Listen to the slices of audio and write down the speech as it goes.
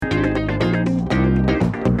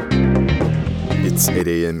It's 8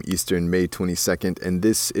 a.m. Eastern, May 22nd, and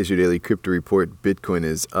this is your daily crypto report. Bitcoin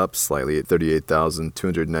is up slightly at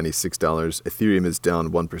 $38,296. Ethereum is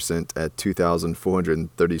down 1% at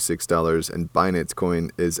 $2,436, and Binance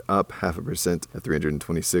Coin is up 0.5% at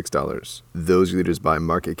 $326. Those are leaders by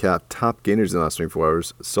market cap. Top gainers in the last 24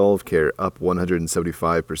 hours: Solvecare up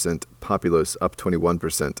 175%, Populous up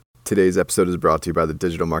 21%. Today's episode is brought to you by the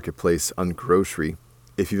digital marketplace Ungrocery.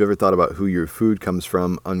 If you've ever thought about who your food comes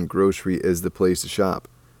from, Ungrocery is the place to shop.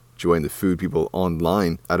 Join the food people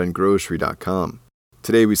online at ungrocery.com.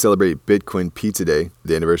 Today we celebrate Bitcoin Pizza Day,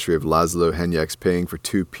 the anniversary of Laszlo Henyek's paying for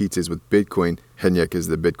 2 pizzas with Bitcoin. Henyek is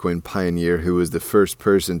the Bitcoin pioneer who was the first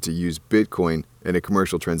person to use Bitcoin in a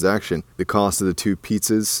commercial transaction. The cost of the 2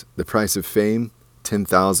 pizzas, the price of fame,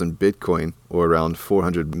 10,000 Bitcoin, or around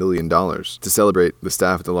 $400 million. To celebrate, the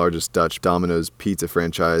staff at the largest Dutch Dominos Pizza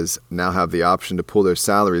franchise now have the option to pull their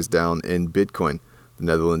salaries down in Bitcoin. The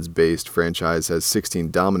Netherlands-based franchise has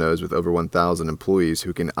 16 Domino's with over 1,000 employees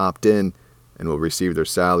who can opt in and will receive their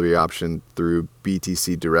salary option through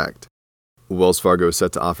BTC Direct. Wells Fargo is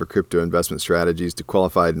set to offer crypto investment strategies to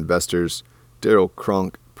qualified investors. Daryl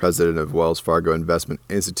Kronk, president of Wells Fargo Investment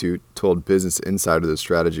Institute, told Business Insider the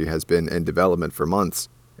strategy has been in development for months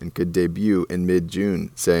and could debut in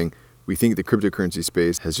mid-June, saying, "We think the cryptocurrency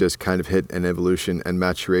space has just kind of hit an evolution and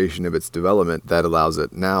maturation of its development that allows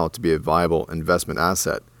it now to be a viable investment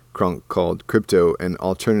asset." Kronk called crypto an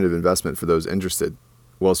alternative investment for those interested.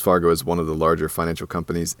 Wells Fargo is one of the larger financial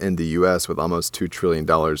companies in the U.S. with almost $2 trillion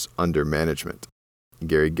under management.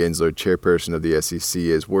 Gary Gensler, chairperson of the SEC,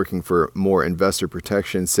 is working for more investor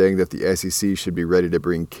protection, saying that the SEC should be ready to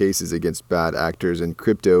bring cases against bad actors in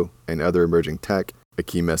crypto and other emerging tech. A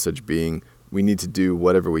key message being, we need to do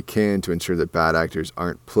whatever we can to ensure that bad actors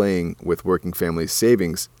aren't playing with working families'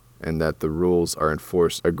 savings and that the rules are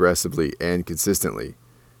enforced aggressively and consistently.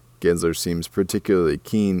 Gensler seems particularly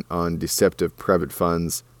keen on deceptive private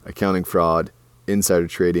funds, accounting fraud, insider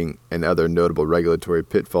trading, and other notable regulatory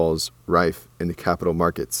pitfalls rife in the capital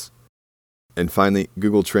markets. And finally,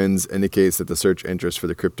 GoogleTrends indicates that the search interest for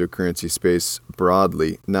the cryptocurrency space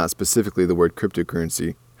broadly, not specifically the word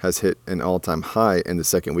cryptocurrency, has hit an all-time high in the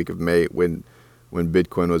second week of May when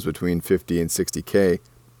Bitcoin was between 50 and 60K.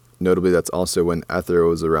 Notably, that's also when Ethereum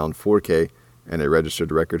was around 4K, and it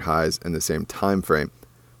registered record highs in the same time frame.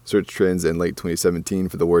 Search trends in late 2017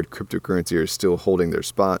 for the word cryptocurrency are still holding their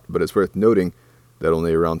spot, but it's worth noting that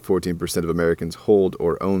only around 14% of Americans hold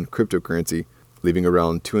or own cryptocurrency, leaving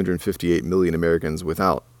around 258 million Americans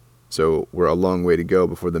without. So we're a long way to go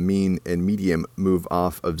before the mean and median move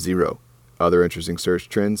off of zero. Other interesting search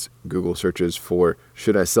trends: Google searches for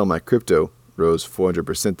 "should I sell my crypto" rose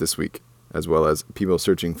 400% this week, as well as people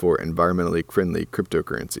searching for environmentally friendly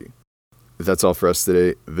cryptocurrency. That's all for us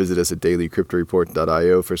today. Visit us at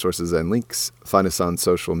dailycryptoreport.io for sources and links. Find us on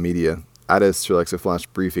social media. Add us to Alexa Flash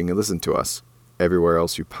Briefing and listen to us everywhere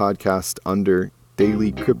else you podcast under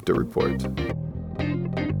Daily Crypto Report.